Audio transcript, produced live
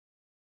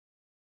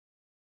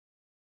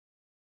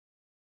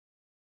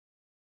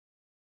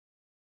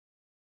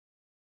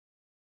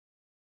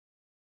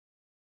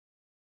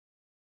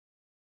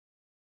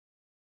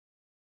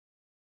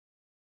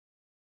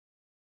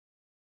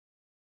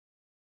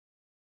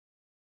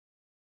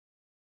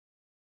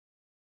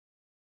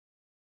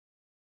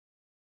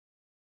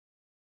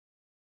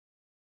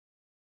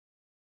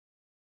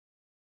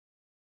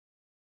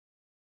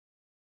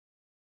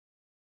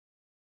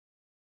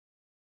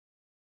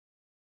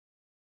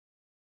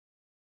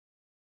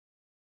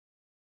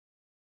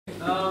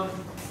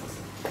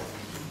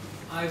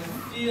I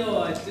feel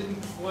I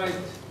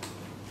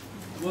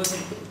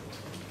wasn't,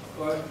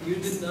 or you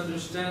didn't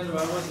understand, or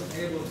I wasn't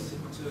able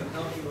to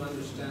help you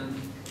understand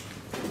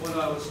what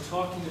I was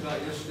talking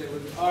about yesterday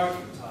with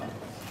archetypes.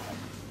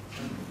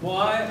 And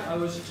why I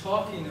was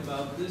talking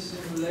about this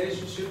in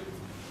relationship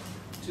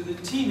to the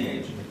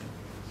teenager.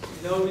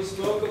 You know, we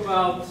spoke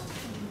about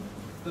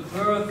the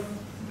birth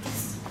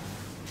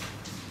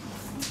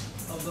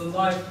of the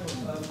life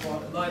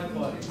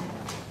body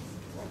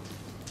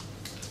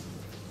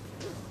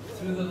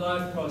through the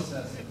life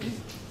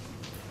processes.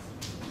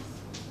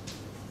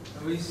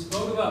 And we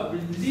spoke about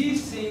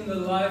releasing the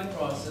life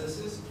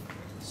processes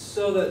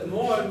so that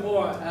more and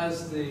more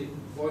as the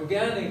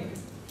organic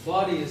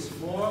body is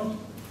formed,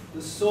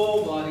 the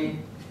soul body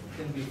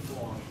can be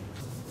formed.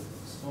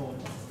 Soul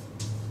body.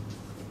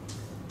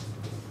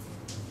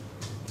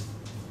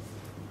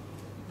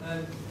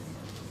 And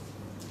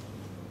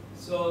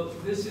so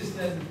this is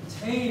then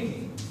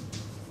taming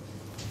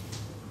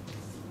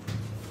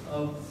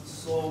of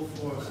soul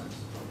forces.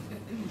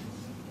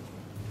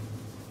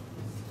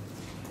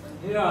 And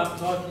here I'm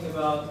talking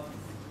about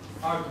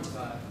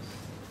archetypes.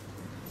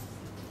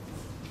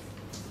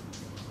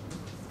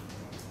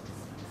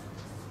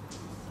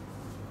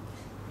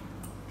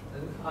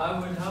 And I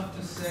would have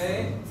to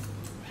say,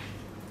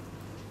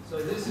 so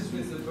this is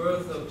with the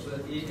birth of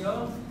the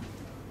ego,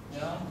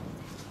 yeah?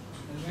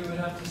 And we would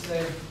have to say,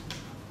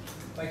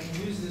 if I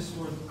can use this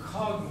word,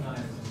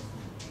 cognizing,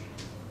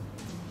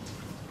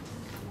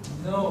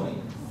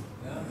 knowing.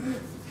 Yeah?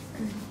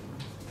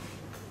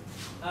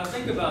 Now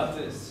think about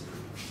this.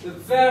 The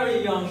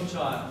very young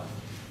child,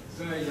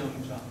 so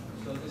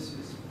this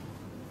is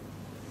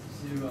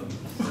 0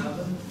 to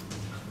 7,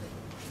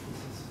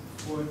 this is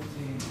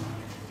 14,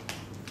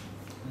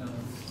 no,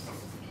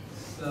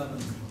 7,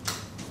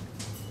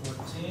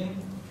 14,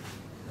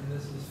 and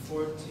this is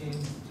 14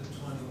 to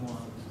 21.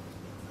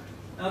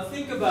 Now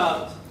think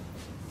about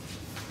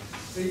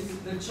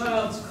the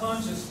child's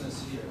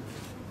consciousness here.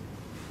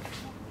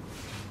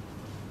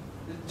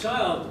 The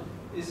child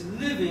is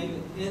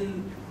living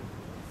in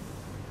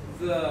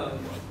the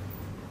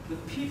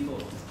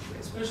people,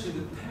 especially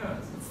the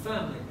parents, the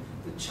family.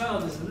 The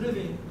child is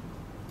living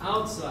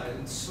outside,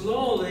 and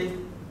slowly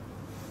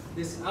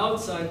this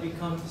outside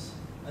becomes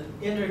an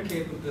inner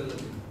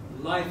capability,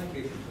 life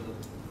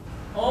capability.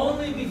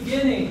 Only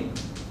beginning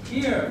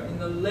here in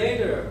the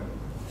later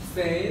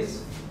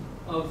phase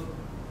of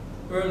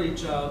early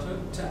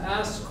childhood to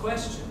ask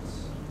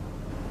questions,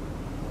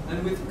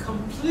 and with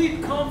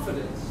complete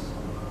confidence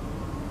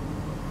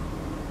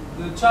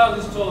the child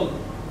is told,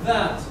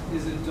 that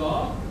is a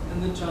dog,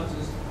 and the child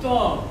says,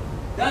 dog,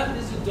 that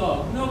is a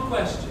dog, no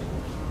question.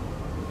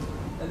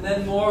 And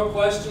then more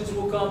questions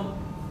will come,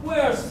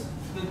 where's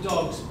the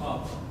dog's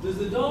papa? Does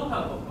the dog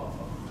have a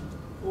papa?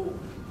 Oh.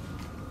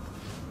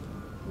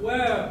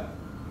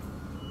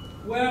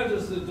 Where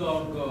does the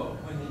dog go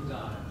when he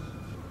dies?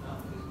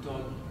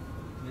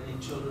 Many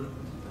children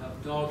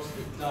have dogs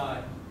that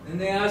die. And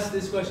they ask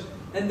this question,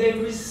 and they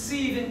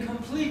receive in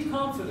complete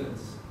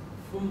confidence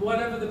from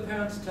whatever the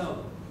parents tell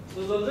them.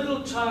 So the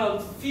little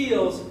child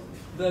feels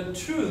the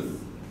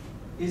truth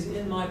is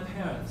in my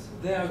parents.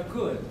 They are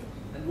good,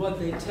 and what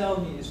they tell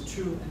me is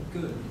true and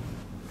good.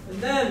 And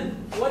then,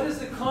 what is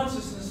the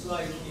consciousness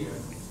like here?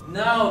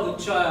 Now the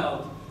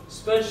child,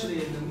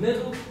 especially in the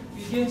middle,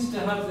 begins to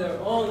have their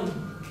own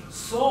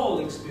soul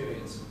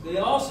experience. They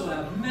also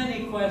have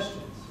many questions.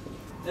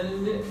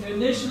 And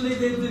initially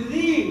they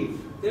believe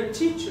their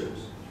teachers.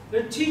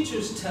 Their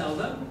teachers tell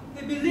them,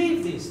 they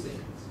believe these things.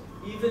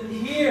 Even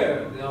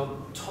here, they'll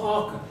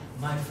talk,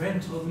 my friend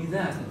told me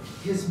that, and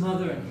his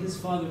mother and his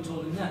father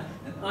told him that,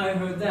 and I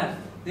heard that.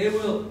 They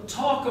will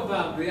talk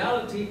about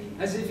reality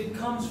as if it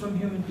comes from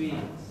human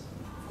beings.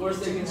 Of course,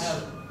 they can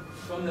have,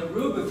 from the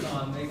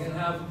Rubicon, they can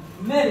have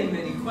many,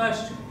 many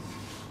questions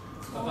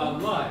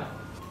about life,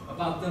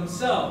 about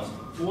themselves.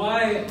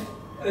 Why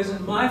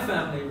isn't my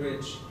family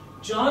rich?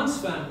 John's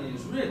family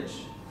is rich.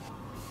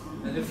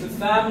 And if the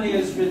family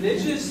is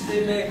religious,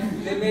 they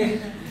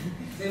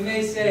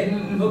may say,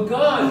 oh,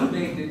 God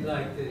made it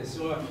like this.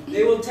 Or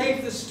they will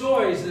take the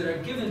stories that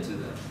are given to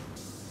them.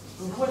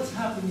 But what's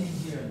happening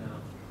here now?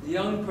 The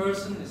young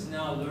person is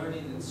now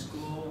learning in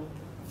school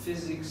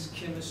physics,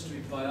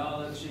 chemistry,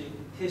 biology,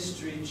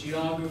 history,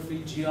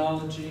 geography,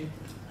 geology,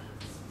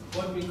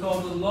 what we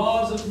call the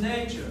laws of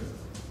nature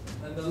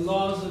and the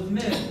laws of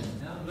men.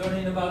 Yeah?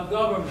 Learning about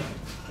government,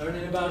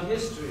 learning about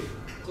history.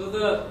 So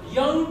the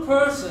young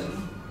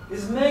person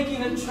is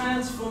making a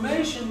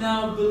transformation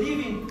now,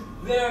 believing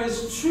there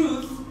is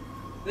truth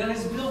that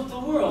has built the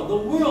world. The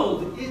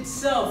world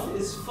itself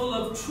is full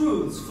of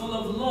truths, full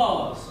of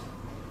laws.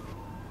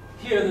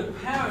 Here, the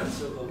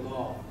parents are the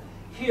law.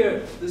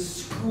 Here, the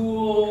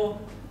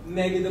school,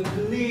 maybe the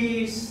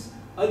police,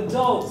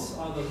 adults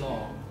are the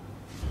law.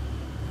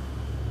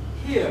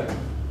 Here,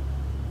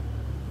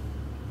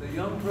 the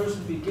young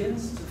person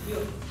begins to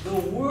feel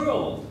the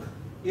world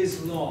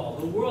is law.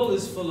 The world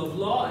is full of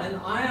law, and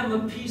I am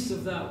a piece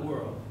of that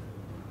world.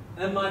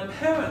 And my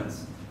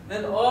parents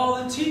and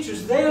all the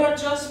teachers, they are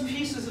just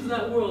pieces of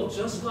that world,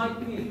 just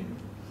like me.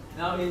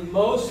 Now, in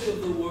most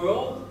of the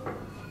world,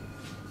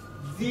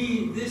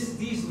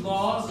 these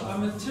laws are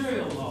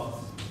material laws.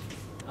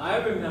 I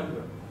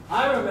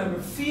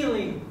remember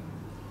feeling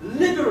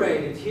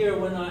liberated here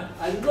when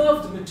I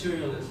loved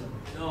materialism.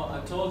 You know, I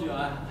told you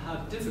I had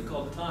a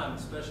difficult time,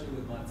 especially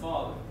with my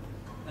father.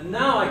 And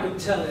now I could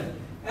tell him,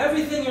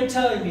 everything you're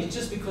telling me is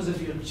just because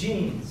of your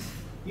genes.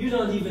 You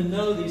don't even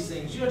know these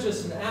things. You're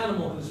just an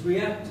animal who's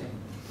reacting.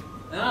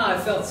 Now I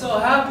felt so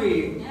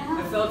happy.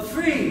 I felt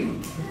free.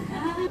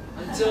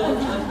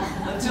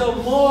 Until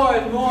more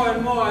and more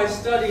and more I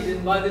studied,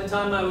 and by the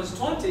time I was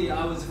 20,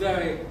 I was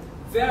very,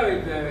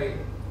 very, very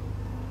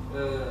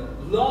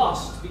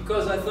lost,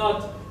 because I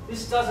thought,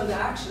 this doesn't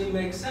actually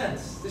make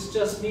sense. This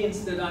just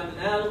means that I'm an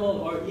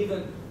animal, or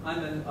even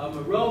I'm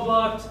a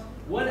robot.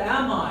 What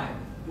am I?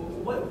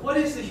 What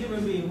is the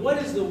human being? What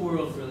is the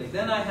world really?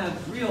 Then I had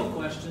real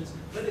questions,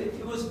 but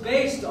it was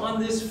based on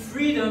this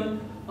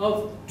freedom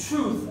of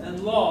truth and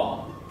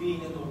law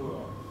being in the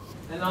world.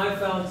 And I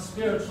found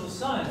spiritual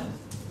science.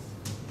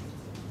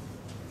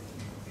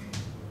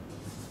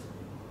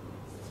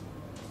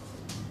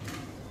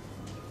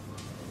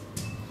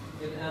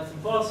 In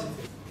Anthroposophy.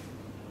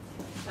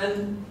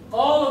 And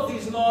all of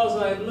these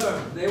laws I had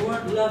learned, they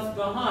weren't left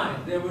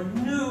behind. They were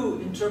new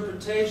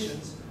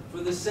interpretations for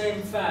the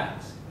same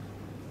facts.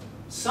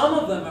 Some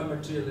of them are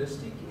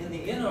materialistic in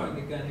the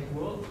inorganic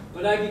world,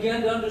 but I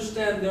began to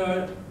understand there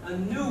are a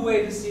new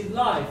way to see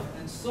life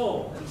and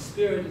soul and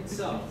spirit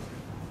itself.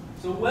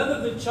 So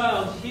whether the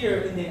child here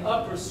in the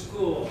upper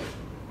school,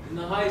 in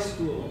the high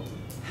school,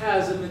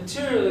 has a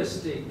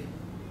materialistic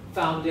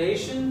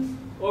foundation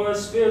or a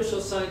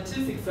spiritual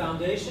scientific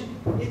foundation,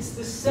 it's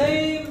the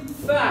same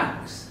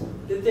facts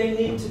that they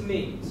need to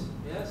meet.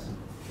 Yes?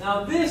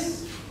 Now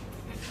these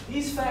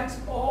facts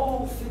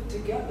all fit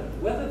together.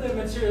 Whether they're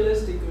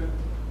materialistic or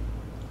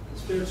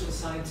spiritual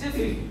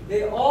scientific,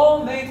 they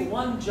all make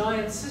one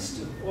giant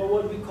system, or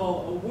what we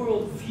call a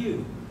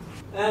worldview.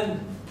 And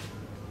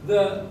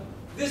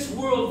this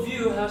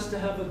worldview has to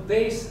have a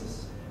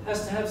basis,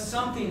 has to have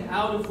something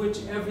out of which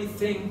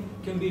everything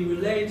can be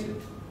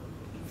related.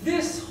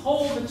 This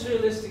whole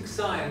materialistic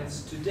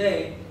science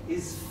today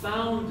is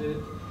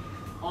founded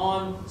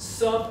on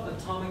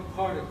subatomic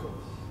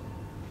particles,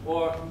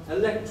 or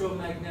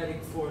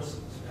electromagnetic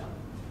forces.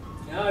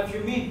 Yeah? Now, if you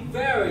meet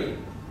very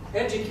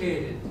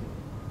educated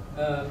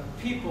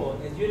people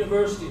at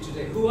university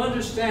today who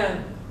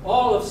understand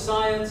all of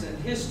science and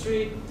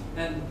history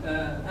and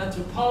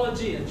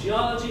anthropology and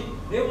geology,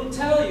 they will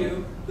tell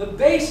you the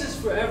basis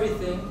for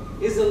everything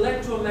is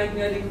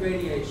electromagnetic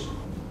radiation.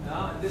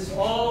 And this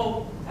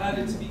all had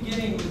its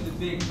beginning with the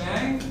Big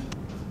Bang.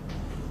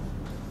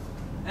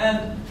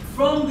 And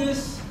from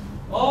this,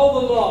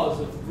 all the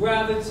laws of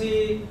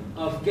gravity,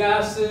 of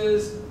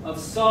gases, of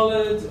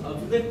solids,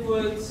 of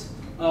liquids,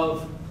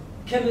 of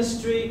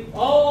chemistry,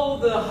 all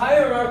the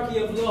hierarchy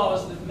of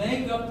laws that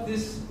make up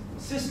this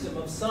system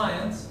of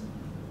science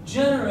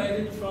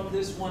generated from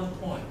this one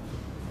point.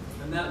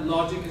 And that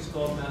logic is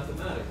called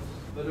mathematics.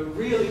 But a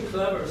really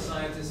clever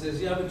scientist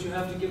says, yeah, but you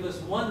have to give us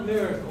one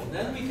miracle,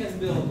 then we can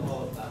build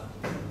all of that.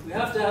 We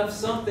have to have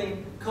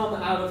something come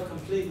out of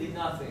completely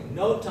nothing.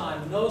 No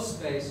time, no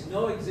space,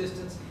 no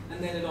existence,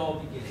 and then it all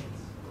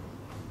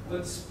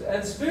begins.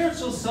 And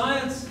spiritual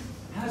science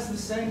has the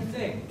same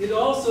thing. It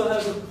also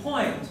has a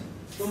point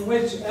from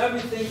which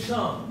everything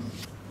comes.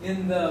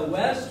 In the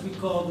West, we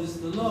call this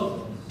the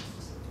Logos.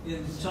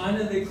 In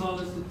China, they call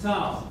it the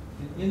Tao.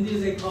 In India,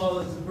 they call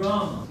it the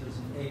Brahma. There's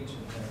an H in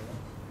there.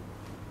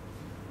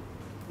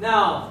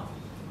 Now,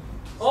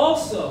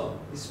 also,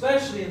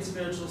 especially in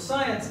spiritual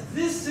science,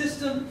 this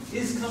system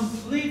is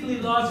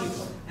completely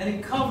logical, and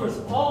it covers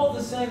all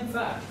the same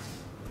facts.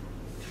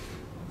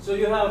 So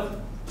you have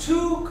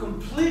two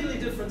completely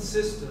different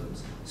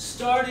systems,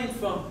 starting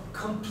from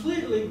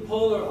completely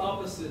polar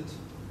opposite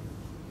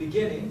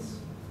beginnings,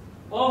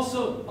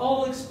 also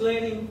all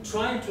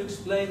trying to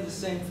explain the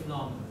same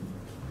phenomenon.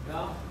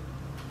 Yeah?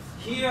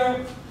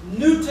 Here,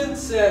 Newton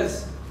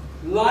says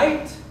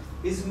light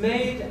is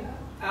made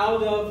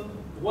out of,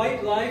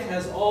 white light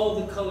has all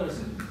the colors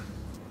in it.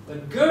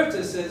 But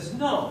Goethe says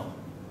no,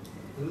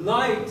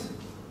 light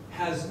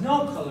has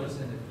no colors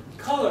in it.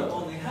 Color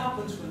only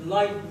happens when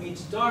light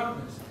meets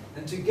darkness.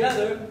 And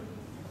together,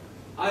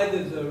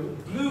 either the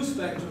blue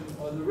spectrum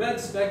or the red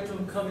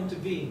spectrum come into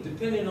being,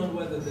 depending on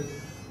whether the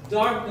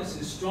darkness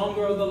is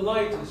stronger or the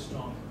light is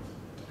stronger.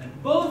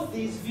 And both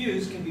these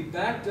views can be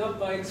backed up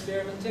by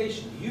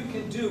experimentation. You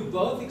can do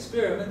both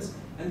experiments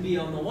and be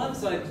on the one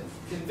side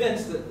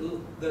convinced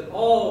that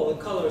all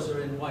the colors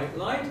are in white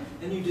light,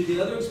 and you do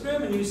the other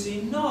experiment and you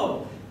see,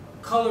 no,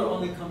 color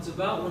only comes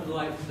about when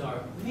light and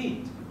dark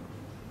meet.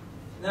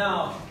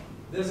 Now,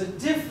 there's a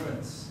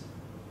difference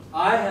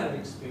I have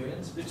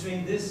experienced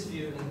between this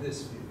view and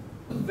this view.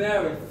 A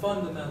very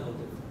fundamental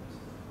difference.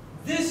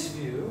 This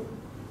view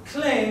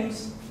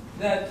claims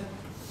that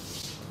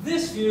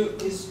this view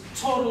is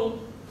total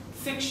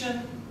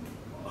fiction,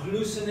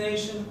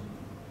 hallucination,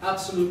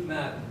 absolute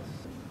madness.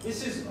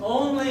 This is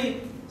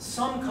only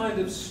some kind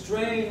of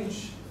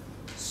strange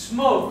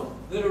smoke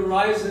that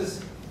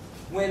arises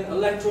when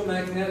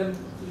electromagnetism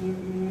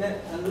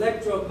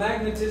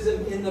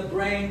in the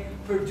brain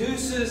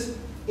produces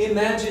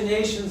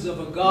imaginations of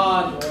a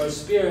god or a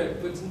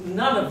spirit, but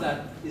none of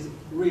that is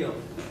real.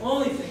 The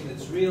only thing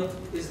that's real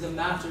is the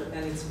matter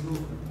and its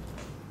movement.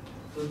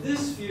 So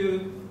this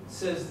view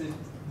says that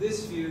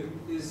this view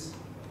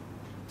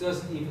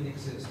doesn't even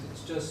exist.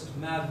 It's just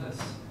madness.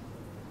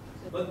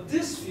 But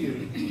this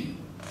view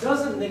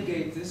doesn't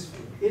negate this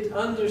view. It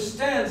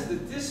understands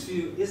that this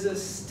view is a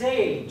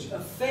stage, a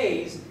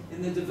phase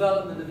in the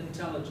development of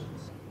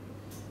intelligence.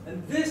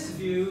 And this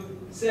view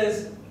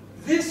says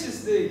this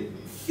is the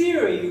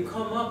theory you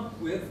come up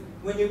with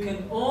when you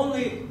can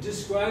only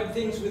describe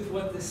things with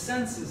what the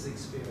senses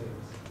experience.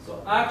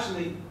 So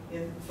actually,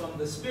 from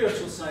the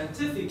spiritual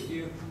scientific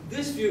view,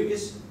 this view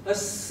is a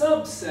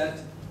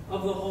subset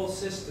of the whole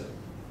system.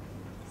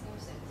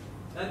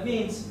 That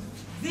means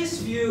this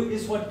view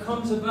is what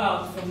comes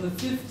about from the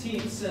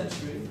 15th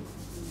century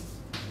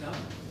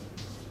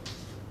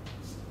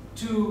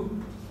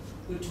to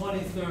the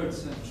 23rd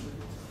century.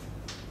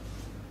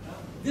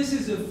 This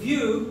is a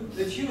view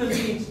that human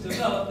beings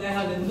developed. They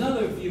had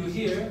another view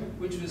here,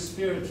 which was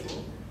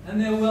spiritual, and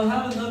they will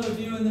have another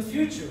view in the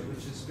future,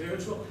 which is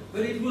spiritual,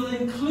 but it will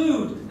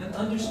include an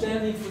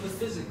understanding for the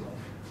physical.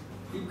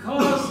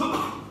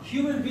 Because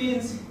human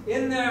beings,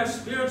 in their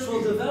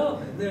spiritual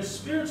development,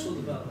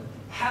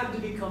 had to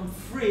become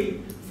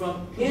free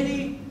from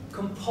any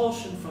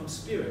compulsion from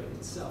spirit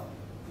itself.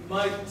 You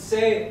might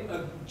say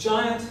a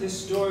giant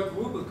historic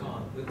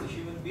Rubicon that the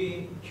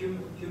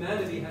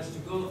humanity has to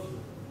go through.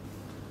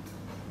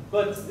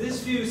 But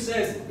this view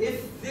says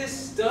if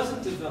this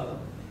doesn't develop,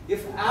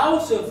 if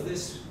out of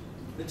this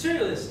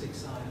materialistic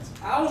science,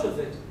 out of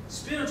it,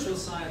 spiritual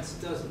science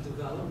doesn't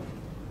develop,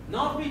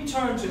 not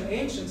return to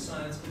ancient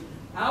science, but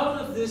out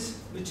of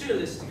this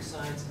materialistic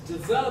science,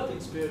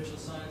 developing spiritual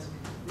science,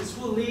 this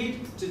will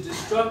lead to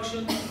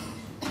destruction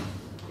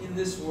in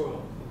this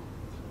world.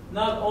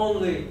 Not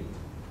only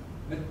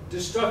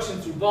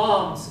destruction through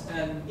bombs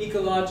and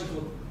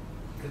ecological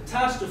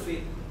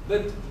catastrophe,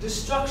 but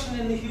destruction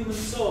in the human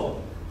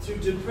soul, through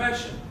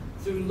depression,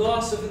 through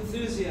loss of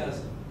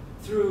enthusiasm,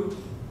 through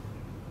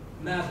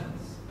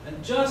madness.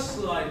 And just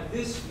like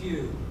this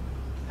view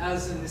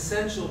has an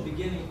essential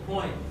beginning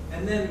point,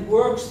 and then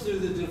works through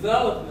the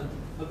development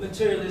of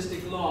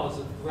materialistic laws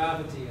of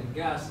gravity and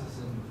gases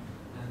and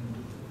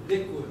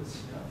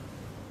liquids.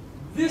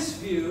 This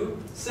view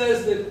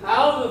says that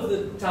out of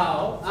the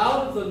Tao,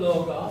 out of the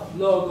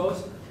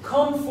Logos,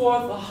 come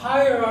forth a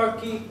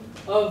hierarchy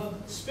of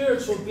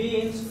spiritual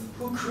beings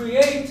who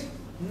create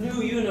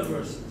new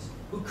universes,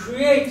 who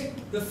create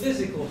the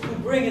physical, who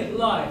bring it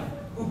life,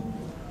 who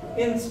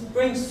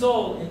bring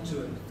soul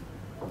into it.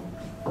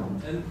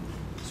 And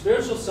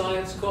spiritual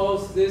science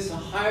calls this a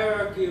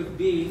hierarchy of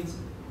beings,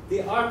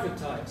 the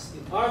archetypes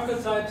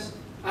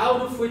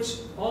out of which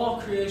all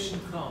creation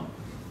comes.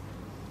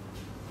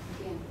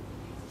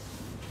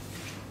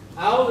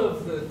 Out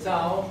of the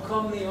Tao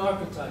come the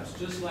archetypes,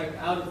 just like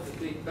out of the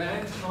Big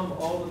Bang come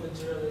all the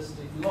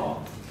materialistic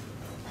laws.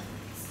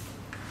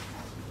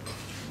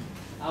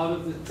 Out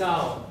of the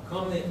Tao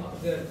come the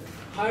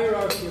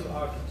hierarchy of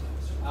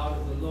archetypes, out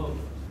of the Logos.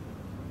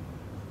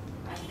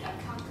 I can't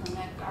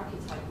connect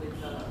archetype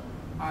with the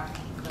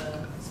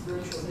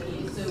spiritual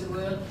being. It's a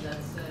word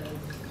that's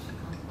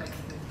quite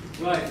good.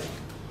 Right.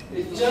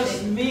 It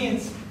just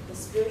means the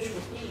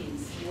spiritual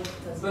beings.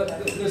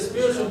 But the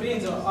spiritual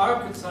beings are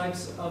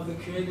archetypes of the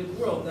created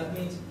world. That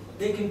means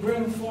they can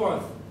bring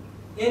forth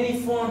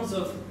any forms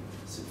of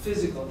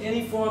physical,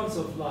 any forms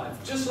of life.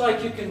 Just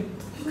like you can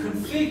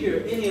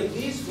configure any of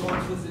these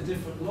forms with the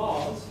different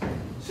laws.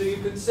 So you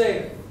could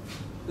say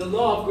the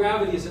law of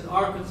gravity is an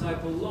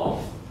archetypal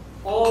law.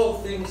 All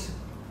things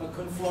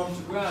conform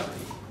to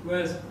gravity,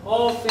 whereas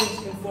all things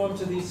conform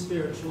to these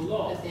spiritual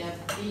laws. But they have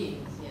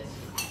beings, yes.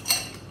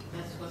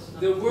 That's what's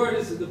not. The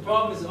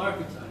problem is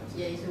archetypes.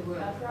 Yeah, it's a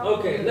word.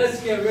 Okay, let's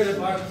get rid of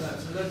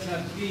archetypes and let's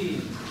have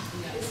beings.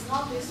 Yeah. It's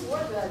not this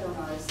word that I don't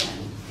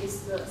understand.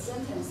 It's the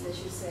sentence that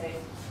you say,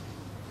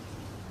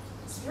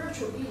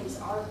 spiritual beings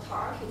are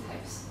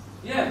archetypes.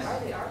 Yes. Are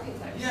they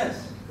archetypes?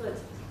 Yes. Good.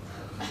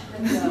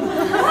 You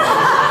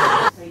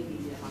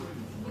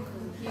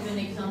could give an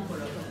example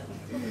of that.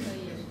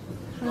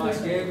 Well,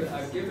 I've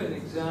given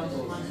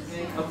examples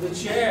of the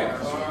chair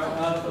or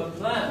of a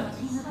plant.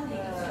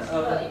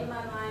 In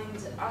my mind,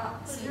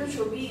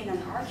 spiritual being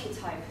and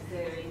archetype,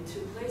 they're in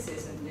two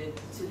places and they're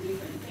two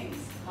different things.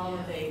 How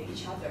are they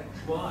each other?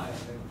 Why?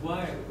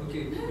 Why?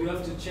 Okay, you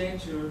have to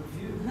change your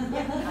view.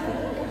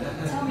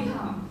 Tell me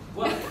how.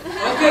 What?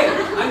 Okay,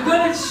 I'm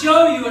going to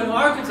show you an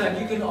archetype.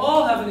 You can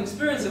all have an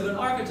experience of an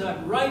archetype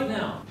right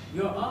now.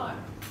 Your eye.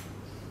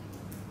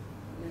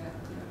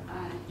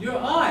 Your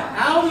eye.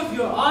 Out of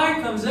your eye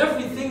comes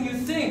everything you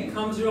think,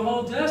 comes your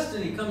whole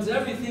destiny, comes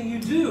everything you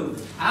do.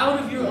 Out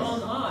of your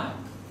own eye.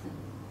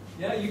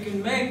 Yeah, you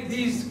can make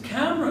these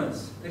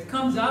cameras. It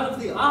comes out of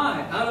the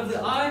eye. Out of the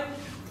eye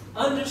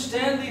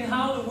understanding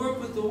how to work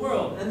with the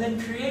world, and then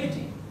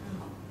creating.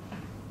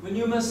 When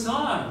you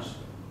massage,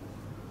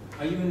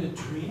 are you in a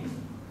dream?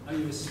 Are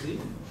you asleep?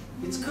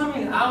 It's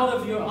coming out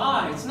of your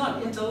eye. It's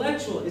not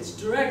intellectual. It's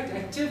direct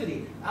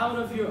activity out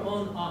of your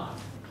own eye.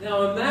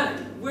 Now,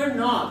 we're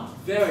not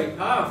very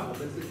powerful,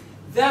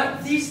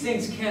 but these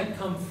things can't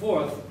come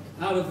forth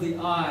out of the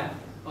eye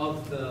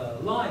of the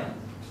lion.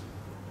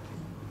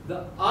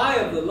 The eye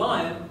of the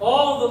lion,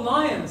 all the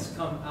lions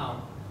come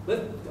out.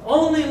 But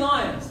only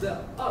lions.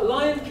 The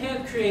lion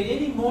can't create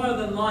any more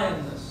than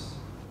lionness.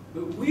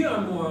 But we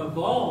are more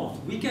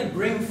evolved. We can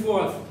bring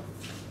forth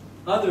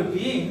other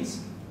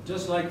beings,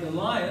 just like the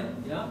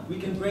lion. Yeah? We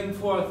can bring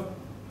forth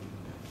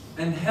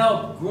and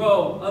help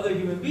grow other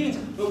human beings,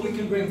 but we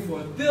can bring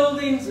forth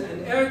buildings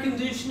and air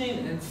conditioning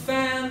and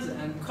fans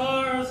and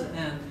cars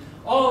and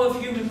all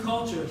of human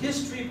culture,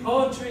 history,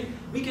 poetry.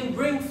 We can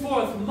bring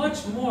forth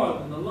much more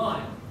than the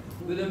lion.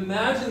 But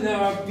imagine there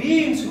are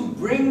beings who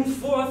bring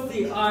forth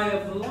the eye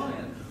of the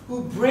lion,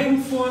 who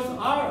bring forth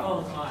our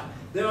own eye.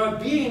 There are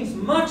beings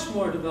much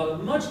more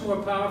developed, much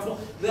more powerful,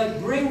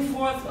 that bring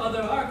forth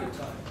other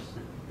archetypes.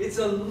 It's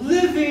a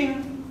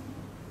living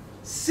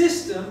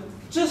system,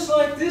 just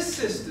like this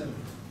system.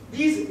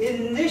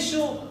 In this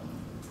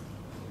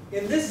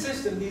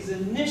system, these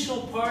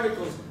initial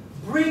particles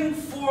bring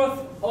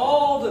forth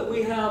all that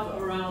we have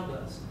around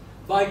us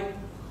by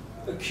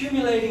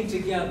accumulating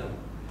together,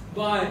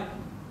 by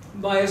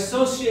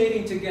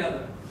associating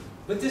together.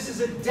 But this is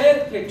a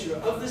dead picture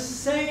of the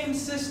same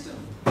system.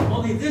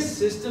 Only this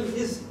system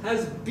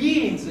has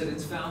beings at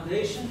its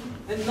foundation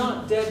and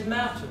not dead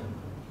matter.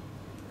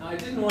 Now, I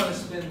didn't want to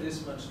spend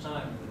this much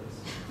time with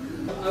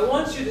this. I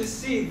want you to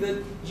see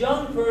that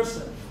young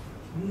person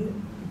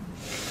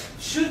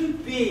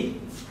shouldn't be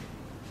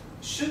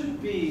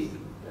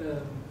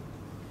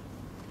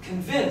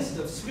convinced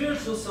of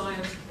spiritual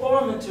science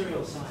or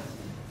material science.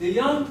 The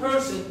young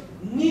person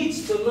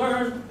needs to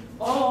learn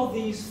all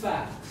these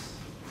facts.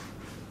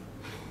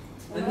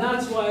 And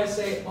that's why I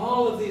say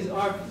all of these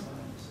archetypes.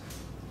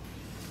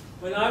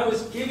 When I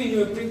was giving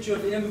you a picture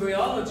of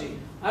embryology,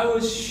 I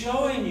was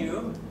showing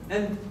you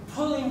and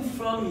pulling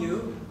from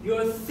you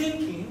your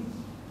thinking,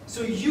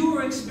 so you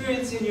were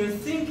experiencing your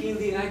thinking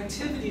the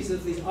activities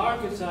of the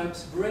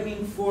archetypes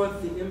bringing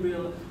forth the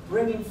embryo.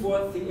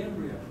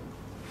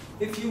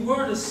 If you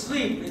weren't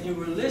asleep and you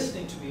were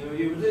listening to me, or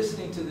you were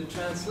listening to the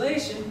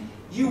translation,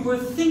 you were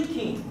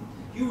thinking.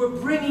 You were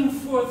bringing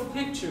forth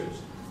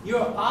pictures.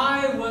 Your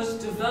eye was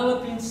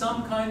developing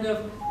some kind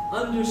of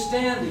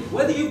understanding.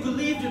 Whether you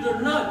believed it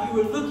or not,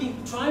 you were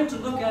trying to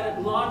look at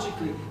it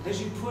logically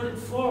as you put it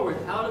forward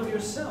out of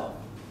yourself.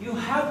 You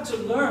had to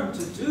learn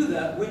to do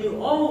that when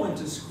you all went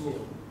to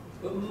school.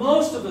 But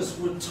most of us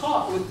were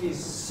taught with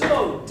these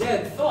so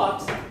dead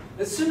thoughts.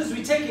 As soon as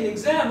we take an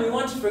exam, we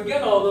want to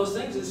forget all those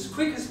things as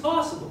quick as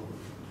possible.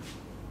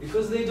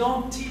 Because they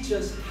don't teach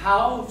us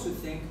how to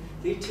think,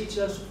 they teach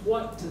us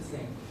what to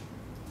think.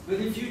 But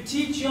if you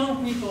teach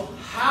young people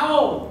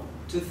how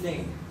to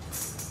think,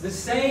 the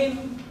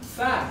same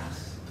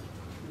facts,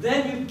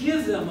 then you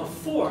give them a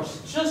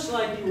force, just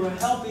like you were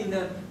helping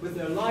them with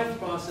their life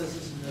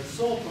processes and their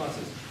soul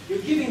process. You're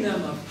giving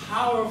them a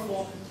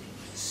powerful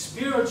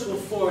spiritual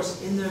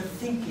force in their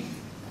thinking,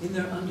 in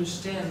their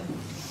understanding.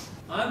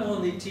 I'm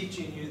only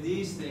teaching you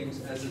these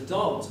things as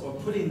adults, or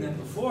putting them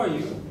before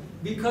you,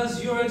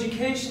 because your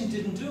education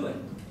didn't do it.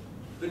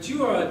 But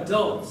you are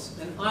adults,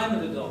 and I'm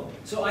an adult.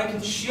 So I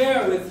can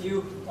share with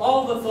you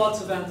all the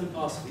thoughts of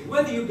anthroposophy.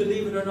 Whether you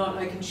believe it or not,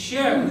 I can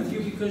share it with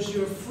you because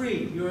you're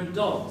free, you're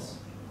adults.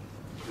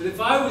 But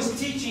if I was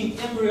teaching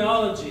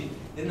embryology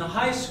in the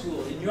high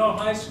school, in your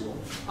high school,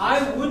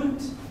 I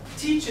wouldn't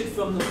teach it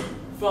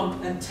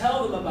and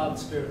tell them about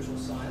spiritual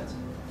science.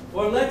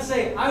 Or let's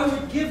say, I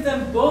would give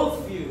them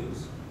both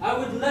views. I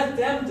would let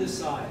them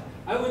decide.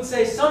 I would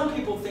say, some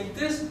people think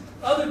this,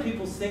 other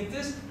people think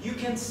this. You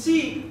can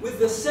see with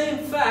the same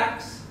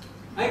facts,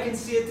 I can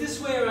see it this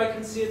way or I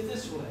can see it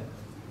this way.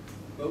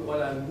 But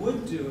what I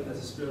would do as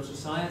a spiritual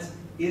science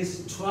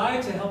is try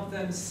to help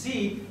them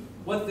see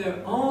what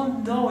their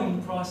own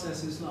knowing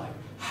process is like,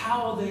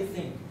 how they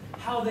think,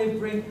 how they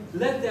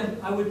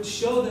I would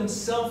show them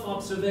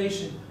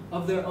self-observation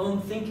of their own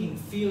thinking,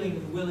 feeling,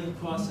 and willing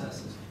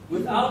processes,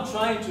 without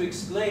trying to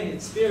explain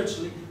it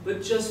spiritually,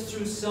 but just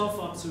through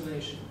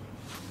self-observation.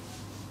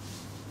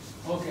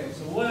 Okay,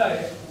 so what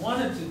I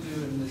wanted to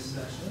do in this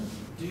session,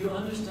 do you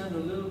understand a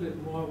little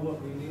bit more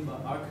what we mean by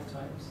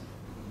archetypes?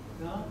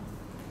 No?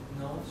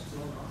 No,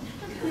 still not.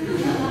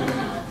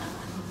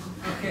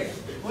 Okay,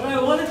 what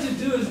I wanted to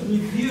do is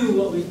review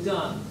what we've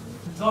done,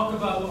 and talk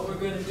about what we're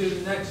going to do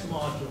in the next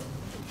module.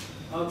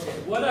 Okay,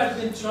 what I've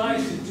been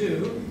trying to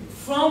do,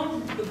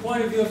 from the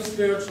point of view of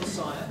spiritual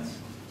science,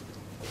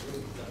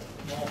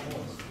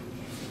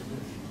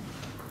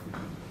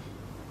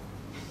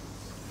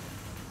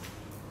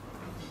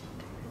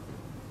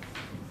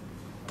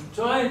 I'm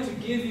trying to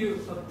give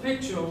you a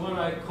picture of what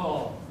I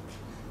call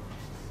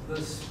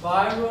the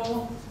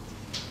spiral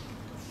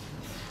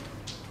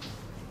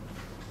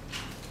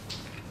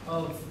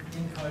of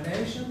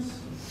incarnations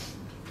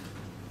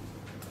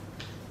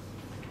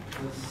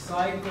the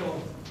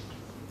cycle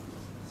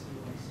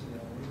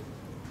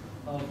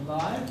of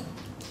life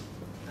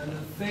and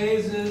the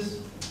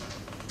phases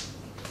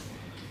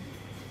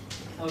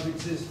of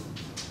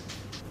existence.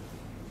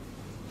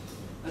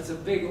 That's a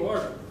big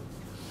order.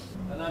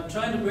 And I'm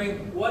trying to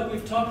bring what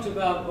we've talked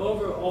about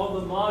over all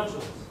the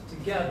modules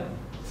together.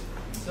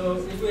 So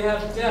if we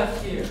have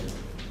death here,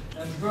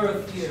 and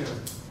birth here,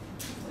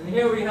 and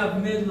here we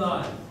have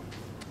midlife,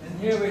 and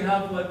here we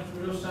have what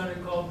Rudolf Steiner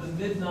called the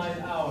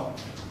midnight hour.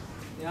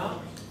 Yeah?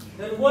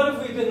 Then what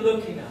have we been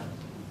looking at?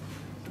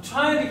 I'm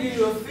trying to give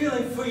you a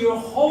feeling for your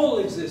whole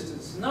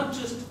existence, not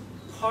just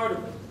part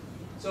of it.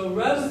 So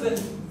rather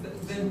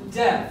than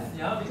death,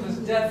 yeah, because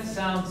death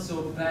sounds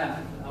so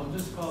bad, I'll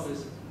just call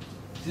this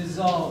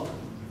dissolving.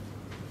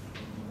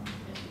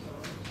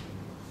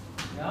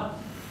 Yeah?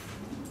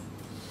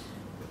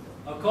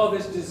 I'll call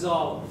this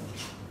dissolving.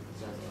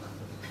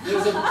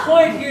 There's a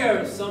point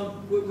here,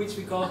 which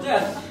we call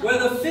death, where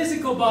the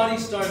physical body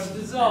starts to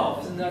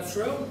dissolve. Isn't that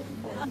true?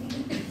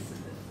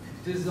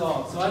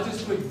 Dissolve. So I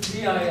just put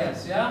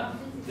DIS, yeah?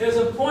 There's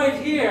a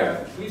point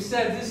here, we've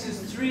said this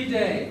is 3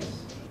 days.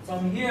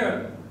 From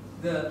here,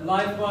 the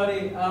life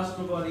body,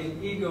 astral body,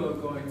 and ego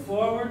are going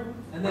forward.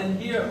 And then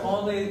here,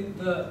 only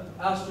the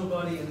astral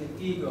body and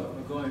the ego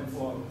are going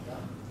forward.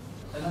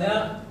 Yeah? And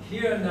now,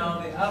 here now,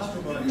 the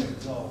astral body is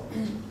dissolved.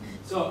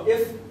 So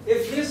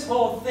if this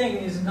whole thing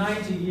is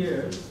 90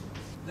 years,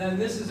 then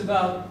this is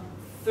about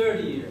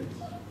 30 years.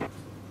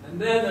 And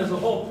then there's a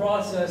whole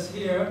process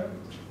here,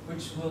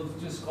 which we'll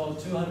just call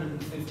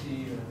 250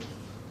 years.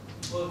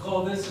 We'll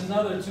call this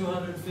another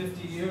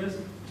 250 years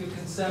to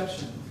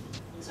conception.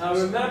 Now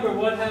remember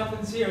what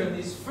happens here in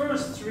these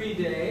first 3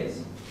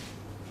 days,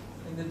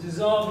 in the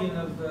dissolving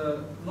of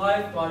the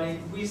life body,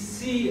 we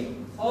see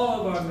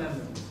all of our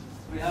memories.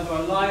 We have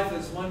our life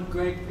as one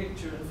great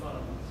picture in front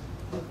of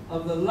us,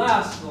 of the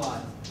last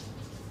life,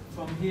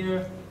 from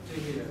here to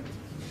here.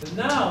 And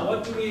now,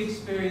 what do we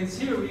experience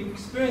here? We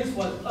experience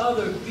what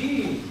other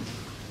beings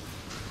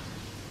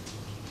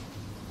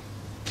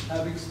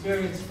have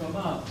experienced from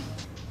us,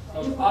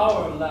 of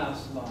our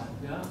last life,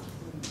 yeah?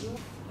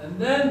 And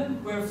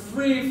then we're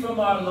free from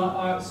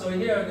our so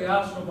here the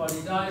astral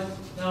body dies.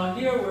 Now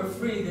here we're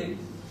free.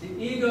 The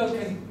ego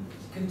can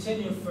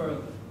continue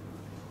further.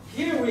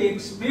 Here we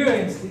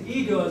experience the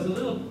ego as a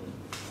little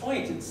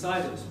point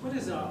inside us. What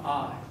is our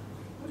I?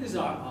 What is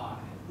our I?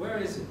 Where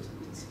is it?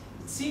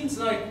 It seems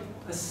like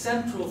a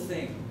central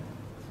thing.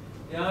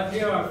 Yeah,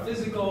 here our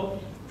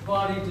physical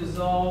body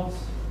dissolves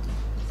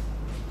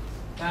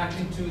back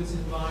into its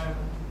environment.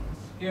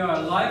 Here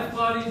our life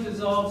body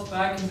dissolves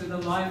back into the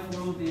life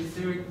world, the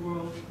etheric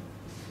world.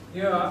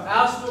 Here our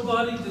astral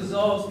body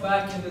dissolves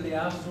back into the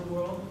astral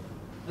world.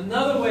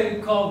 Another way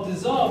to call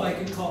dissolve, I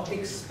could call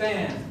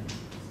expand.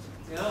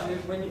 Yeah,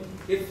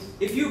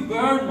 if you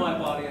burn my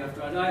body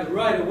after I die,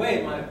 right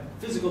away my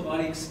physical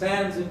body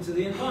expands into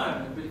the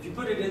environment. But if you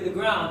put it in the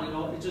ground,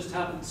 it just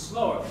happens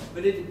slower.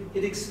 But it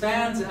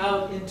expands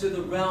out into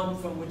the realm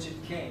from which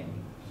it came.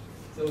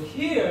 So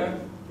here,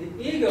 the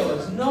ego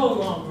is no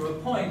longer a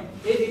point.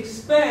 It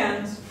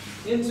expands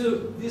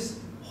into this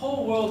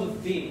whole world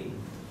of being.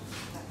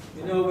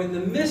 You know, when the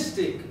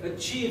mystic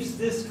achieves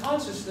this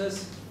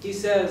consciousness, he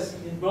says,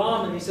 in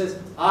Brahman, he says,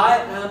 I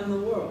am the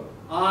world.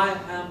 I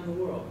am the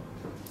world.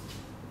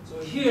 So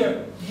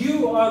here,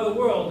 you are the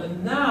world,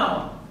 and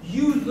now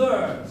you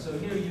learn. So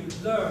here you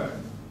learn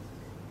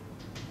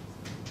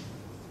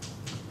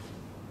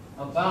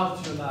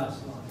about your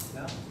last life.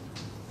 Yeah?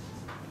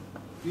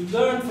 You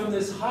learn from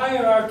this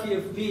hierarchy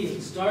of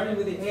beings, starting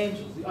with the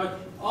angels.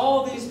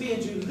 All these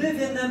beings, you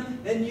live in them,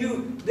 and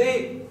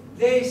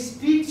they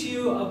speak to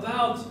you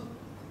about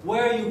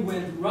where you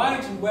went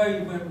right and where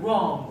you went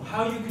wrong,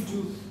 how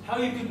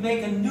you could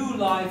make a new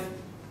life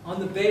on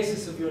the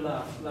basis of your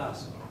last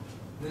life.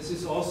 This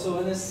is also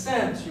an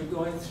ascent. You're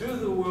going through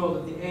the world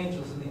of the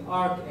angels and the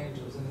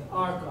archangels and the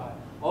archi,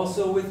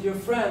 also with your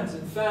friends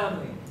and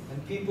family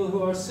and people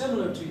who are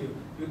similar to you.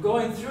 You're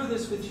going through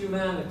this with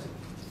humanity.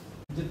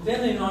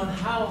 Depending on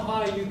how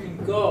high you can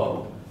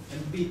go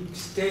and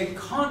stay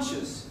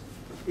conscious,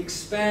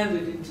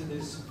 expanded into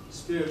this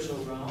spiritual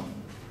realm,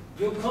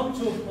 you'll come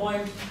to a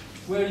point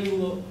where you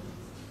will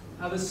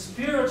have a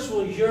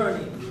spiritual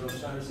yearning, Rudolf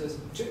Steiner says,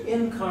 to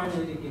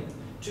incarnate again,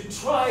 to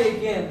try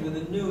again with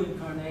a new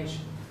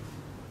incarnation.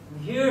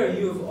 And here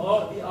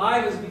the I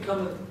has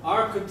become an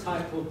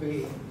archetypal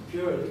being,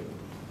 purely.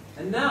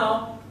 And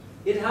now,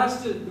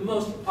 the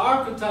most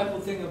archetypal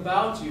thing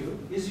about you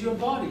is your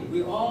body.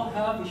 We all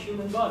have a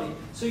human body.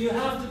 So you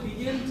have to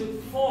begin to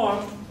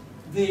form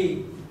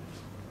the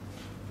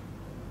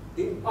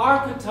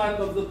archetype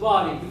of the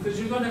body, because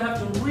you're going to have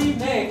to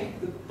remake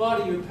the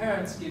body your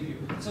parents give you.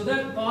 So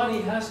that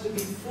body has to be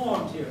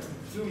formed here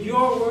through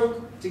your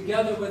work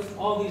together with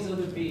all these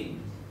other beings.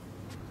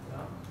 Yeah?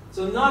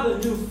 So not a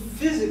new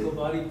physical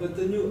body, but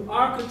the new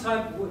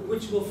archetype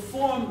which will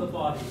form the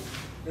body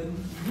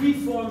and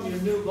reform your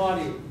new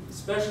body,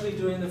 especially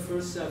during the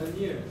first 7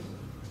 years.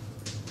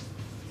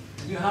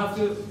 And you have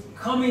to,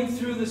 coming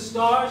through the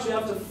stars, you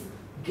have to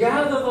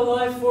gather the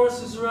life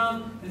forces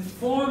around and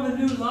form a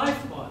new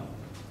life body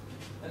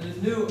and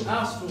a new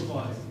astral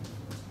body.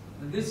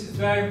 And this is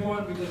very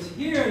important because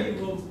here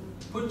you will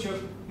put your,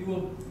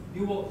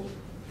 you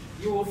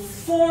will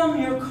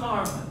form your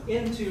karma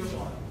into your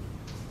body.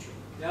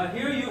 Now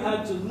here you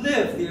had to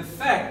live the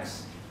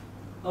effects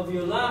of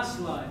your last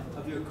life,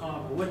 of your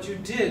karma, what you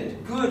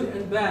did, good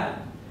and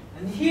bad.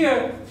 And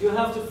here you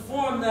have to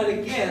form that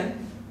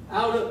again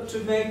out of,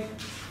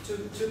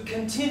 to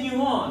continue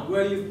on.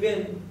 Where you've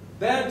been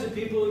bad to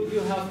people, you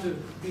have to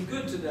be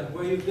good to them.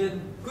 Where you've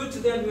been good to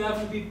them, you have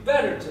to be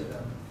better to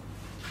them.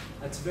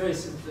 That's very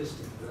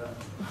simplistic.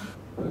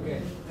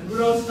 Okay. And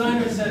Rudolf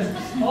Steiner says,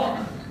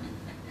 oh,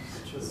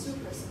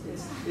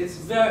 it's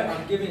very,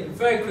 I'm giving you a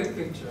very quick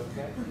picture,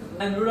 okay?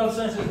 And Rudolf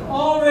Steiner says,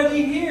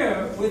 already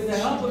here, with the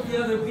help of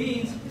the other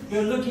beings,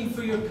 you're looking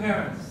for your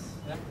parents.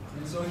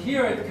 And so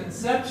here at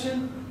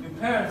conception, your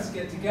parents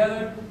get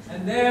together,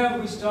 and there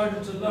we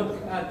started to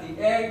look at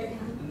the egg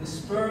and the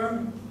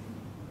sperm,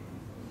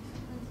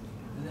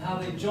 and how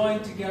they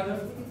join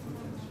together.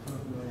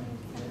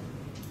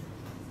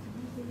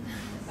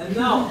 And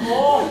now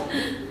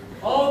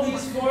all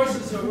these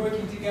forces are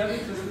working together,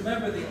 because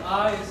remember the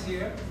eye is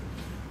here.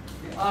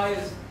 The eye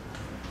is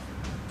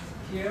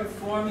here,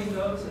 forming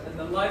those, and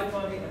the life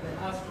body and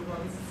the astral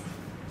body.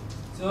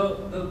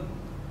 So the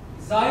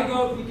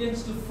zygote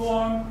begins to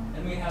form,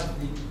 and we have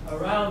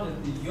around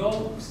it the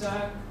yolk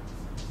sac,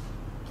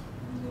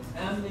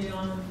 and the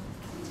amnion,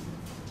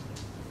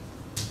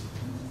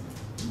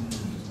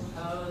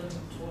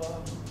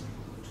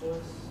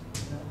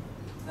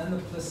 and the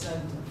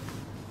placenta.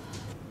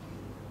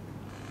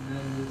 And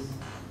then this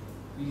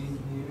being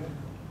here.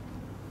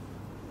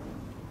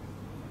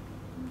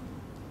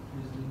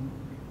 Here's the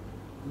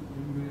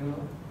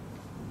embryo.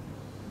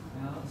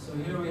 Now, so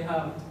here we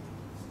have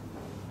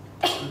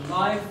the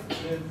life,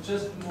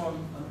 just more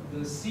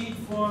the seed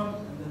form,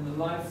 and then the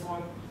life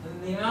form,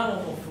 and then the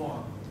animal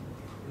form.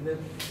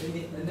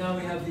 And now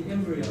we have the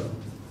embryo.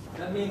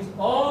 That means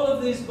all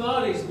of these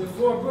bodies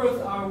before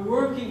birth are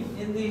working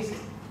in these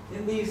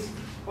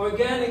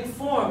organic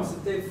forms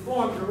that they've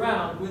formed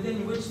around,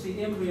 within which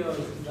the embryo is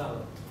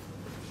developed.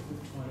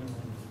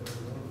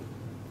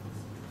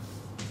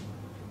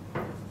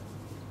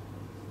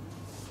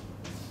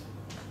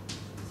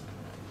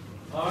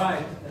 All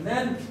right, and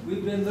then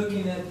we've been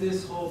looking at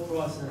this whole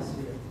process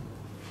here.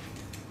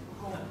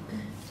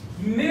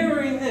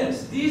 Mirroring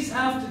this, these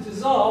have to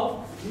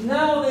dissolve.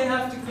 Now they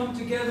have to come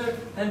together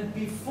and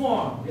be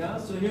formed. Yeah.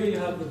 So here you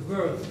have the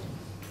birth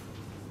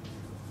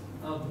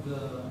of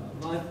the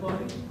life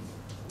body.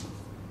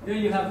 Here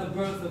you have the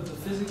birth of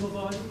the physical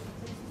body.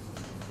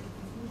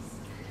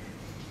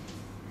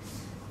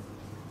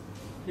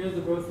 Here's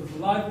the birth of the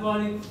life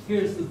body.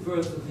 Here's the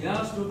birth of the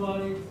astral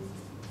body.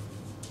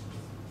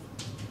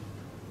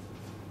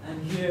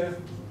 And here,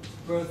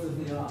 birth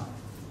of the eye.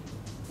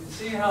 You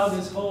see how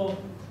this whole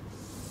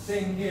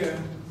thing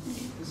here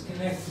is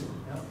connected.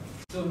 Yeah?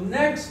 So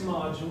next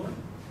module,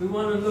 we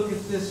want to look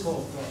at this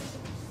whole process.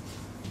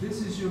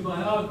 This is your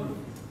biography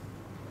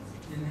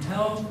in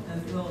health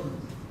and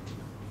illness.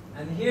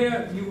 And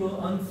here you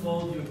will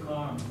unfold your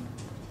karma.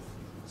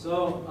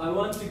 So I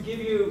want to give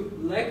you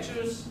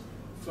lectures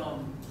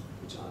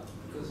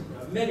because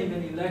there are many,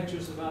 many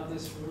lectures about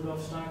this from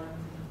Rudolf Steiner.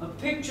 A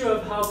picture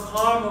of how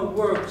karma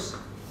works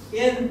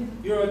in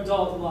your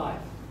adult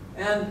life.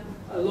 And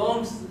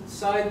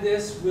alongside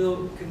this,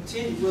 we'll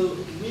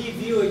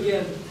review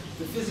again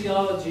the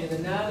physiology and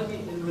anatomy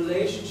in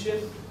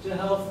relationship to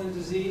health and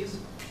disease.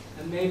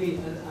 And maybe,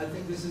 and I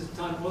think this is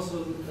time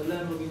also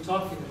Ellen will be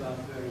talking about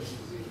various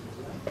diseases.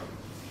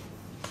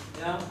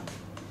 Yeah?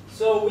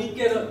 So we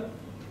get a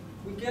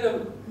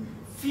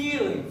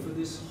feeling for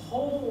this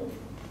whole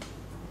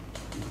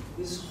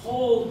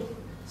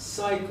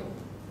cycle.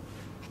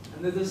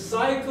 And that the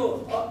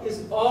cycle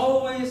is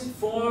always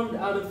formed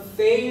out of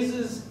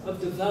phases of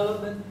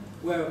development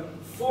where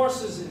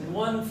forces in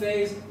one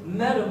phase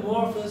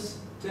metamorphose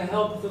to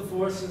help the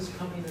forces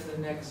coming in the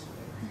next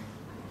phase.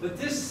 But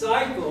this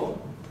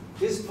cycle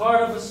is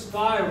part of a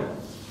spiral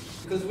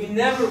because we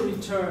never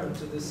return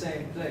to the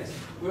same place.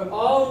 We're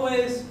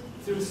always,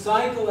 through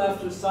cycle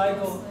after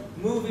cycle,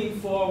 moving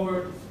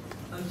forward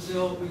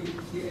until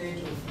the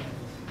angel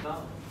phase.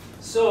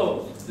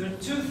 So, there are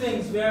two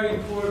things very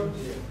important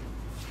here.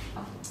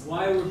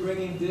 Why we're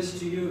bringing this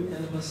to you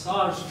in a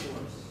massage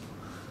course.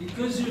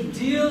 Because you're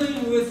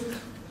dealing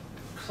with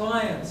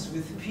clients,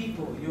 with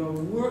people. You're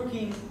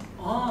working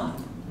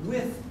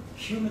with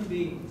human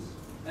beings.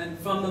 And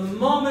from the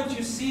moment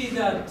you see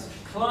that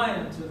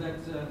client or that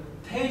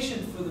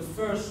patient for the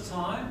first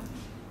time,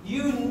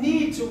 you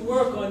need to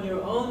work on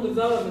your own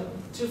development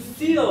to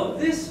feel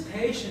this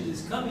patient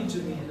is coming to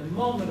me in a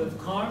moment of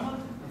karma,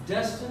 of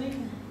destiny,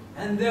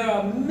 and there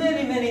are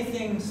many, many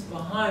things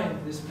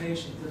behind this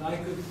patient that I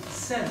could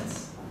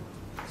sense.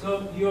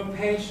 So your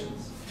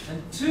patience.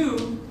 And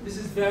two, this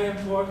is very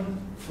important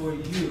for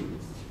you.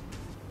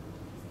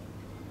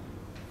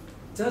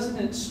 Doesn't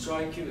it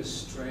strike you as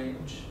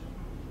strange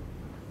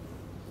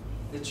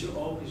that you're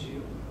always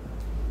you?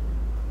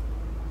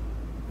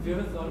 Have you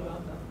ever thought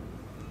about that?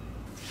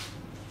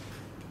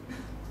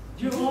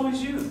 You're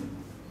always you.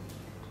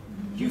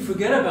 You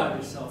forget about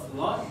yourself a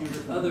lot, you're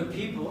with other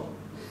people,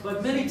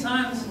 but many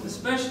times,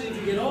 especially if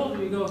you get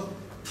older, you go,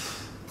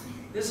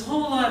 this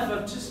whole life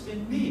I've just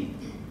been me.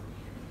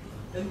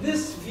 And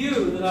this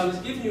view that I was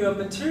giving you of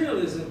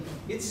materialism,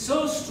 it's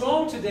so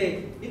strong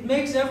today, it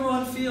makes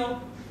everyone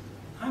feel,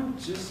 I'm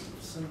just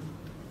some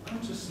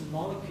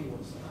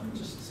molecules. I'm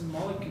just some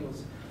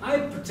molecules. I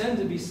pretend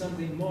to be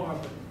something more,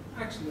 but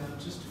actually I'm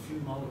just a few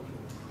molecules.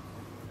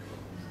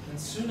 And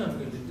soon I'm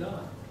going to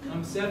die.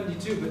 I'm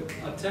 72, but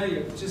I'll tell you,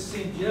 it just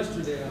seemed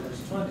yesterday I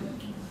was 20.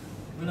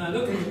 When I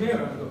look in the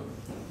mirror, I go,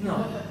 no.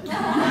 No,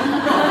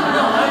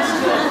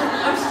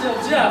 I'm still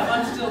Jeff.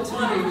 I'm still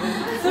 20,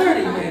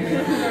 30 maybe.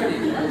 I'm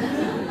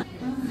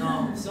 30.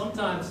 No,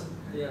 sometimes,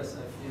 yes,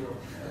 I feel.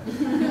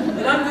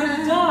 But I'm going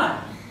to die.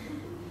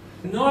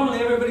 Normally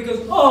everybody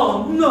goes,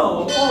 oh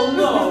no,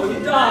 you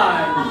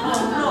died.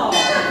 Oh no.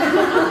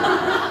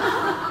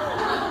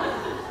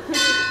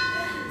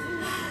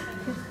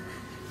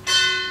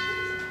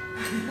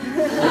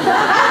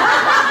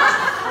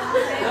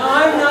 Now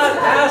I'm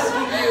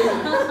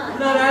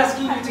not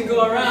asking you to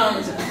go around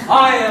and say,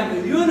 I am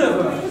the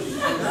universe.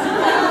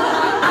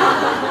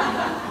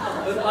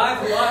 But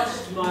I've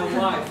watched my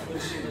wife when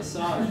she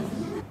massages,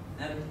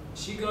 and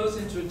she goes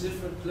into a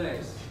different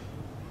place.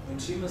 When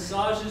she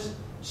massages,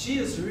 she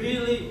is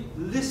really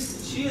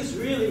listening. She is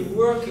really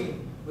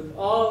working with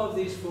all of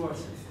these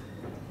forces.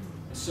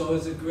 So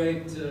is a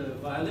great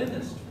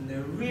violinist, and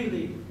they're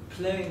really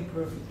playing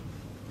perfectly.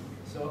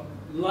 So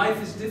life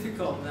is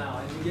difficult now,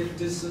 and you get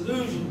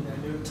disillusioned,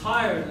 and you're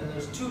tired, and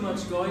there's too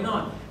much going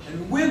on.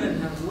 And women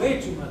have way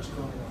too much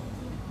going on.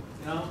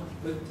 You know?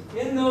 But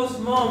in those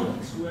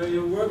moments where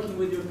you're working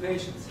with your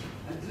patients,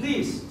 at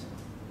least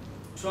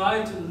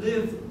try to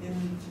live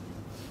in,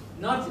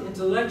 not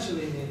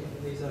intellectually in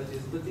these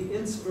ideas, but the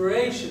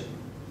inspiration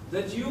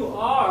that you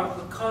are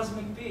a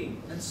cosmic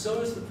being, and so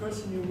is the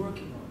person you're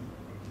working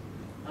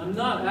on. I'm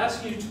not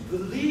asking you to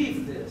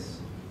believe this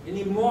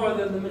any more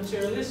than the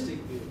materialistic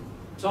view.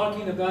 I'm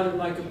talking about it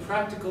like a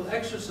practical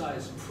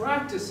exercise.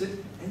 Practice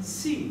it and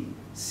see.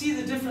 See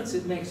the difference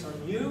it makes on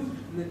you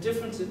and the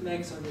difference it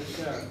makes on your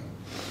therapy.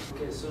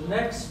 Okay, so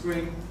next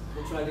spring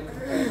we'll try to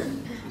compare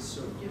this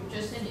circle. You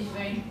just said it's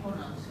very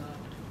important, so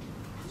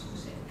just to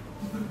say.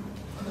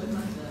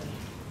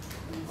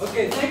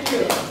 Okay, thank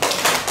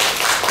you.